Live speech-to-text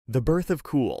The birth of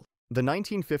cool. The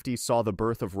 1950s saw the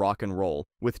birth of rock and roll,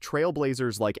 with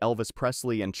trailblazers like Elvis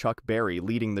Presley and Chuck Berry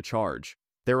leading the charge.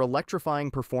 Their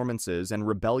electrifying performances and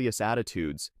rebellious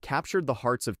attitudes captured the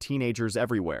hearts of teenagers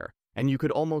everywhere, and you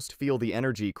could almost feel the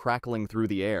energy crackling through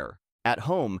the air. At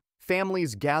home,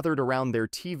 families gathered around their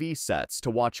TV sets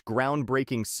to watch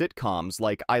groundbreaking sitcoms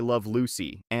like I Love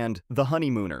Lucy and The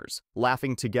Honeymooners,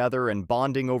 laughing together and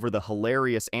bonding over the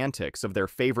hilarious antics of their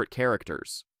favorite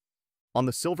characters. On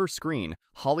the silver screen,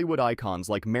 Hollywood icons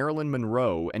like Marilyn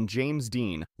Monroe and James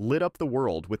Dean lit up the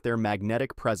world with their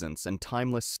magnetic presence and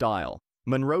timeless style.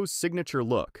 Monroe's signature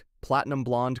look, platinum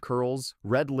blonde curls,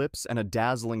 red lips, and a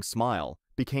dazzling smile,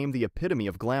 became the epitome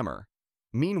of glamour.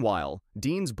 Meanwhile,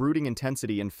 Dean's brooding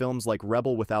intensity in films like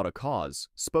Rebel Without a Cause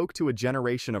spoke to a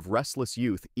generation of restless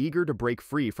youth eager to break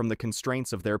free from the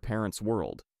constraints of their parents'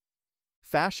 world.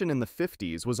 Fashion in the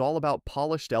 50s was all about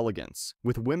polished elegance,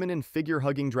 with women in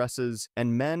figure-hugging dresses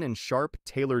and men in sharp,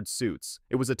 tailored suits.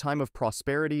 It was a time of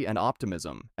prosperity and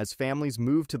optimism, as families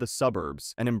moved to the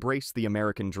suburbs and embraced the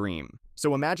American dream.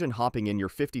 So imagine hopping in your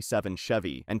 '57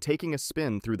 Chevy and taking a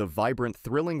spin through the vibrant,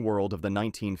 thrilling world of the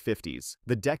 1950s,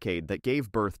 the decade that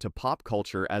gave birth to pop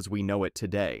culture as we know it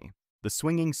today. The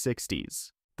Swinging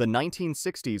Sixties. The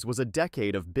 1960s was a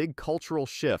decade of big cultural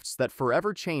shifts that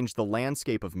forever changed the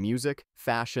landscape of music,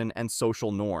 fashion, and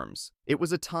social norms. It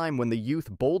was a time when the youth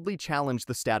boldly challenged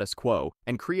the status quo,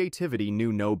 and creativity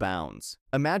knew no bounds.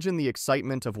 Imagine the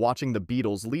excitement of watching the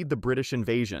Beatles lead the British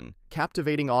invasion,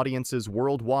 captivating audiences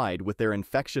worldwide with their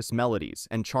infectious melodies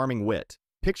and charming wit.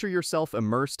 Picture yourself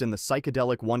immersed in the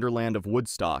psychedelic wonderland of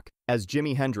Woodstock as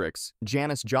Jimi Hendrix,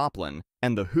 Janis Joplin,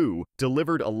 and The Who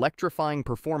delivered electrifying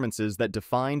performances that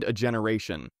defined a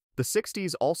generation. The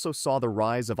 60s also saw the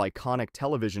rise of iconic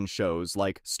television shows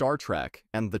like Star Trek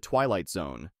and The Twilight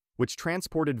Zone, which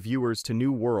transported viewers to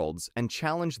new worlds and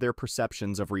challenged their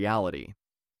perceptions of reality.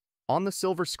 On the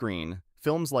silver screen,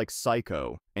 films like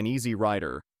Psycho and Easy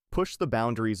Rider pushed the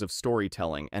boundaries of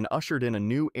storytelling and ushered in a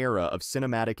new era of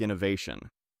cinematic innovation.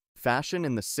 Fashion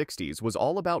in the 60s was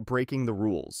all about breaking the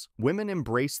rules. Women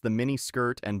embraced the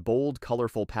mini-skirt and bold,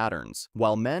 colorful patterns,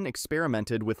 while men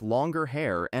experimented with longer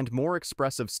hair and more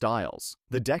expressive styles.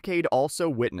 The decade also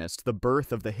witnessed the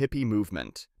birth of the hippie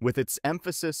movement, with its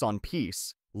emphasis on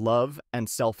peace, love, and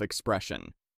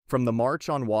self-expression. From the March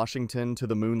on Washington to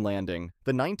the moon landing,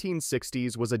 the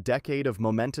 1960s was a decade of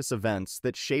momentous events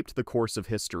that shaped the course of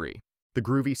history. The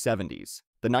Groovy Seventies.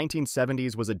 The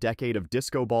 1970s was a decade of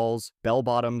disco balls,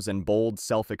 bell-bottoms, and bold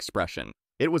self-expression.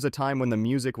 It was a time when the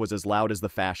music was as loud as the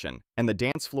fashion, and the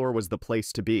dance floor was the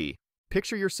place to be.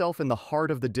 Picture yourself in the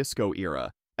heart of the disco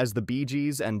era, as the Bee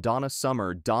Gees and Donna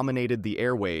Summer dominated the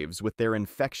airwaves with their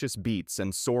infectious beats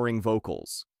and soaring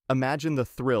vocals. Imagine the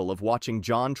thrill of watching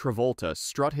John Travolta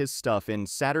strut his stuff in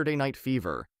Saturday Night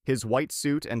Fever, his white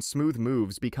suit and smooth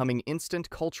moves becoming instant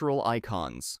cultural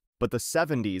icons. But the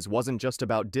 70s wasn't just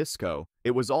about disco,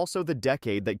 it was also the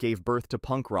decade that gave birth to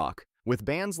punk rock, with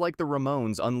bands like the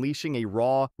Ramones unleashing a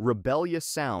raw, rebellious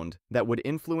sound that would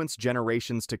influence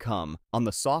generations to come. On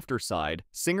the softer side,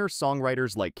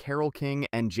 singer-songwriters like Carole King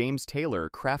and James Taylor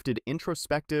crafted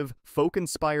introspective,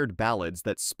 folk-inspired ballads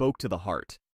that spoke to the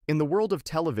heart. In the world of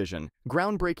television,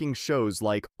 groundbreaking shows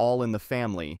like All in the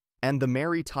Family and The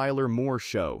Mary Tyler Moore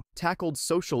Show tackled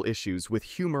social issues with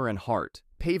humor and heart,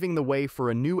 paving the way for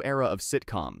a new era of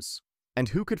sitcoms. And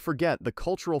who could forget the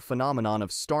cultural phenomenon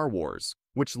of Star Wars,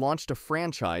 which launched a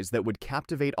franchise that would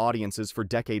captivate audiences for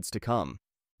decades to come.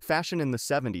 Fashion in the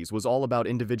 70s was all about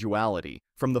individuality,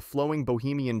 from the flowing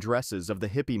bohemian dresses of the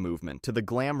hippie movement to the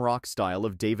glam rock style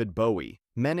of David Bowie.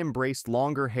 Men embraced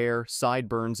longer hair,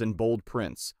 sideburns, and bold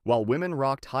prints, while women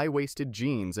rocked high-waisted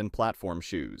jeans and platform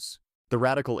shoes. The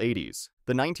Radical Eighties.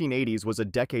 The 1980s was a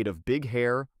decade of big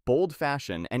hair, bold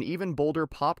fashion, and even bolder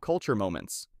pop culture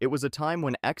moments. It was a time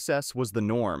when excess was the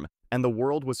norm, and the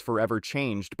world was forever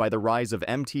changed by the rise of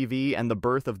MTV and the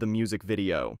birth of the music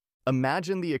video.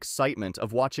 Imagine the excitement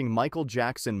of watching Michael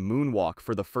Jackson moonwalk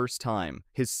for the first time,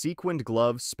 his sequined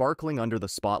gloves sparkling under the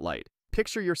spotlight.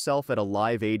 Picture yourself at a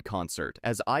Live Aid concert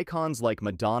as icons like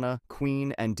Madonna,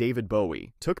 Queen, and David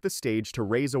Bowie took the stage to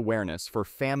raise awareness for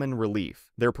famine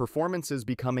relief, their performances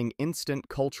becoming instant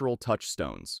cultural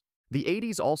touchstones. The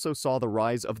 80s also saw the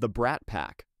rise of the Brat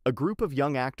Pack, a group of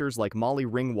young actors like Molly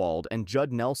Ringwald and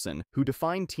Judd Nelson who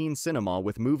defined teen cinema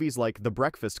with movies like The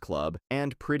Breakfast Club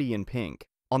and Pretty in Pink.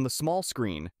 On the small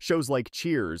screen, shows like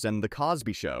Cheers and The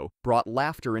Cosby Show brought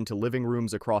laughter into living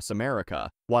rooms across America,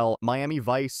 while Miami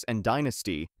Vice and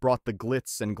Dynasty brought the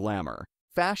glitz and glamour.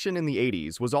 Fashion in the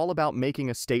 80s was all about making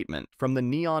a statement, from the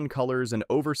neon colors and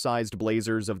oversized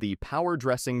blazers of the power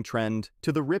dressing trend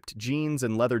to the ripped jeans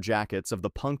and leather jackets of the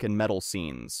punk and metal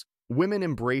scenes. Women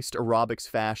embraced aerobics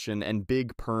fashion and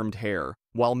big permed hair,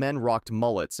 while men rocked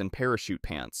mullets and parachute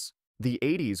pants. The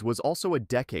 80s was also a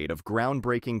decade of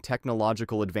groundbreaking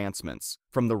technological advancements,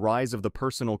 from the rise of the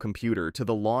personal computer to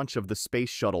the launch of the space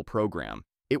shuttle program.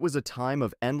 It was a time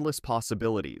of endless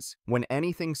possibilities, when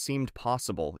anything seemed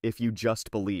possible if you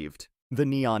just believed. The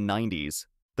neon 90s.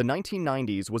 The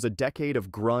 1990s was a decade of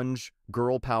grunge,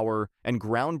 girl power, and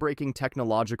groundbreaking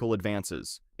technological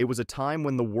advances. It was a time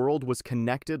when the world was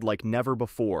connected like never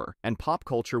before, and pop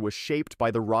culture was shaped by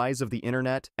the rise of the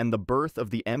internet and the birth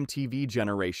of the MTV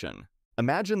generation.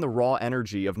 Imagine the raw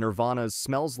energy of Nirvana's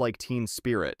Smells Like Teen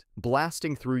Spirit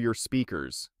blasting through your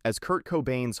speakers, as Kurt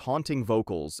Cobain's haunting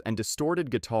vocals and distorted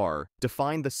guitar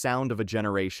defined the sound of a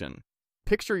generation.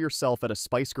 Picture yourself at a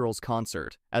Spice Girls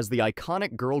concert as the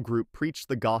iconic girl group preached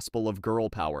the gospel of girl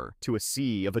power to a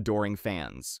sea of adoring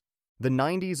fans. The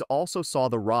 90s also saw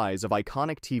the rise of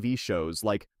iconic TV shows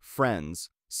like Friends,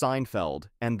 Seinfeld,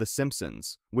 and The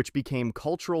Simpsons, which became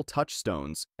cultural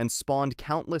touchstones and spawned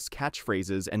countless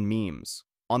catchphrases and memes.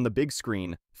 On the big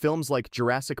screen, films like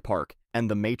Jurassic Park and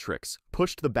The Matrix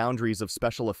pushed the boundaries of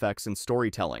special effects and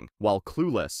storytelling, while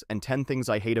Clueless and 10 Things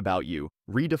I Hate About You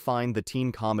redefined the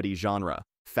teen comedy genre.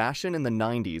 Fashion in the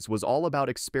 90s was all about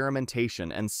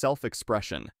experimentation and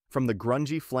self-expression, from the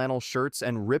grungy flannel shirts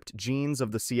and ripped jeans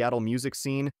of the Seattle music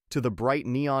scene to the bright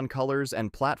neon colors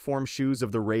and platform shoes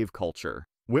of the rave culture.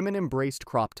 Women embraced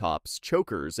crop tops,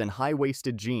 chokers, and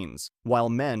high-waisted jeans, while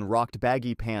men rocked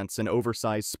baggy pants and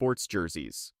oversized sports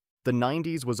jerseys. The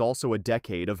 90s was also a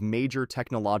decade of major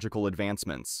technological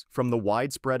advancements, from the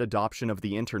widespread adoption of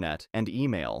the internet and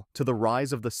email to the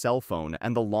rise of the cell phone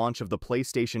and the launch of the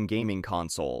PlayStation gaming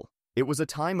console. It was a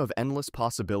time of endless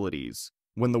possibilities,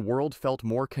 when the world felt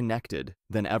more connected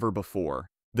than ever before.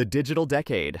 The digital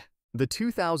decade. The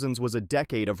 2000s was a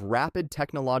decade of rapid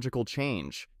technological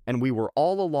change, and we were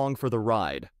all along for the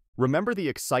ride. Remember the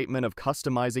excitement of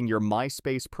customizing your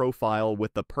MySpace profile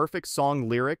with the perfect song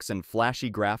lyrics and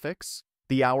flashy graphics?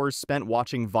 The hours spent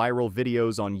watching viral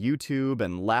videos on YouTube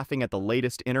and laughing at the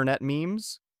latest internet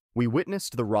memes? We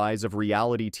witnessed the rise of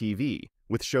reality TV,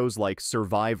 with shows like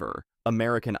Survivor,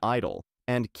 American Idol,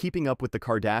 and Keeping Up with the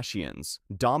Kardashians,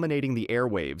 dominating the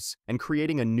airwaves and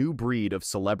creating a new breed of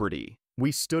celebrity.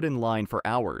 We stood in line for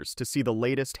hours to see the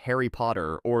latest Harry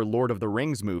Potter or Lord of the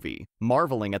Rings movie,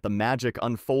 marveling at the magic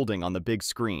unfolding on the big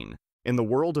screen. In the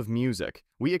world of music,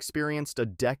 we experienced a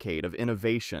decade of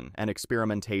innovation and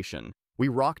experimentation. We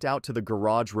rocked out to the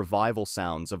garage revival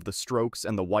sounds of The Strokes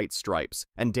and the White Stripes,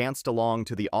 and danced along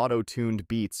to the auto-tuned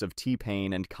beats of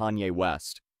T-Pain and Kanye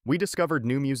West. We discovered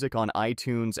new music on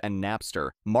iTunes and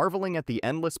Napster, marveling at the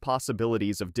endless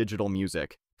possibilities of digital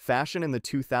music. Fashion in the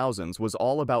 2000s was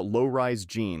all about low-rise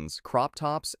jeans, crop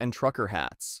tops, and trucker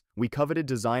hats. We coveted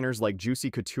designers like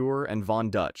Juicy Couture and Von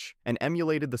Dutch, and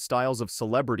emulated the styles of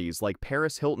celebrities like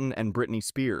Paris Hilton and Britney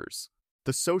Spears.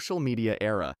 The social media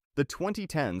era. The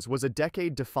 2010s was a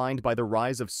decade defined by the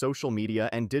rise of social media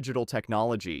and digital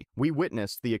technology. We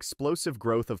witnessed the explosive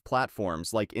growth of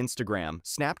platforms like Instagram,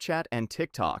 Snapchat, and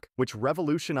TikTok, which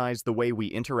revolutionized the way we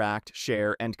interact,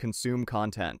 share, and consume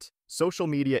content. Social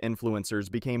media influencers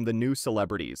became the new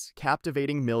celebrities,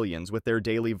 captivating millions with their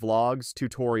daily vlogs,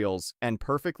 tutorials, and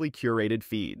perfectly curated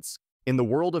feeds. In the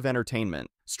world of entertainment,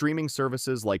 streaming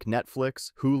services like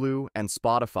Netflix, Hulu, and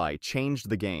Spotify changed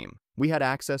the game. We had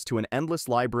access to an endless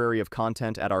library of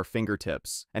content at our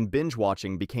fingertips, and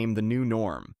binge-watching became the new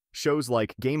norm. Shows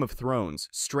like Game of Thrones,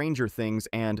 Stranger Things,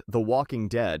 and The Walking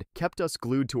Dead kept us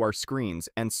glued to our screens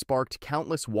and sparked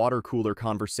countless water-cooler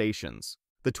conversations.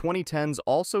 The 2010s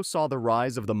also saw the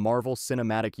rise of the Marvel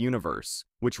Cinematic Universe,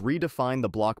 which redefined the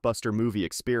blockbuster movie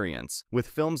experience, with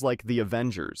films like The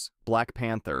Avengers, Black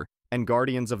Panther, and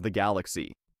Guardians of the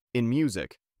Galaxy. In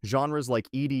music, genres like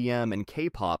EDM and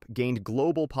K-pop gained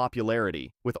global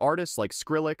popularity, with artists like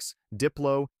Skrillex,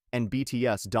 Diplo, and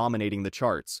BTS dominating the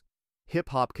charts.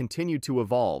 Hip-hop continued to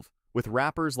evolve, with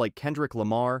rappers like Kendrick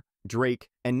Lamar, Drake,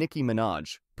 and Nicki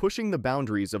Minaj pushing the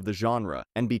boundaries of the genre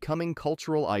and becoming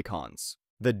cultural icons.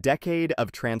 The decade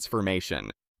of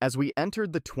transformation. As we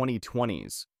entered the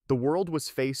 2020s, the world was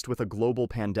faced with a global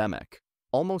pandemic.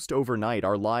 Almost overnight,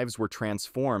 our lives were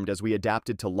transformed as we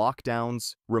adapted to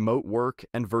lockdowns, remote work,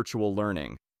 and virtual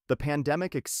learning. The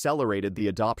pandemic accelerated the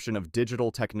adoption of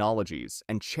digital technologies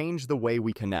and changed the way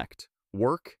we connect,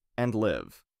 work, and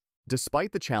live.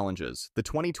 Despite the challenges, the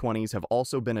 2020s have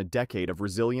also been a decade of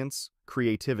resilience,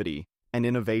 creativity, and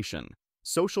innovation.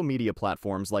 Social media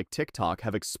platforms like TikTok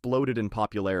have exploded in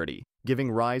popularity,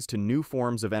 giving rise to new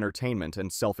forms of entertainment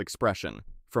and self-expression.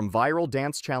 From viral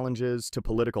dance challenges to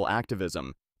political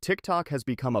activism, TikTok has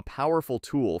become a powerful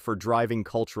tool for driving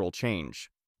cultural change.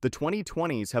 The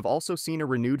 2020s have also seen a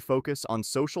renewed focus on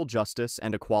social justice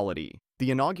and equality.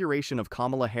 The inauguration of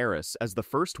Kamala Harris as the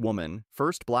first woman,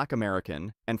 first Black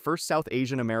American, and first South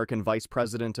Asian American Vice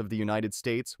President of the United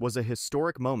States was a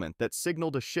historic moment that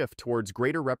signaled a shift towards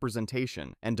greater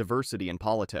representation and diversity in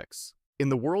politics. In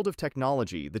the world of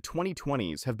technology, the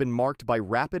 2020s have been marked by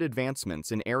rapid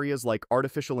advancements in areas like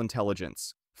artificial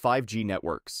intelligence, 5G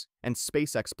networks, and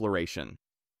space exploration.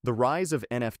 The rise of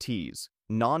NFTs,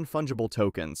 non-fungible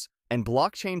tokens, and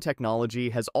blockchain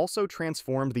technology has also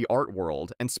transformed the art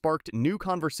world and sparked new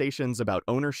conversations about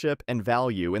ownership and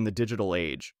value in the digital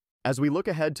age. As we look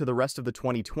ahead to the rest of the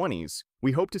 2020s,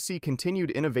 we hope to see continued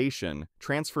innovation,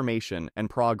 transformation, and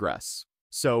progress.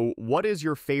 So, what is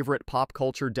your favorite pop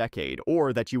culture decade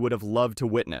or that you would have loved to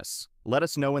witness? Let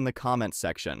us know in the comments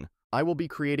section. I will be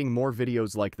creating more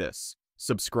videos like this.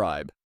 Subscribe.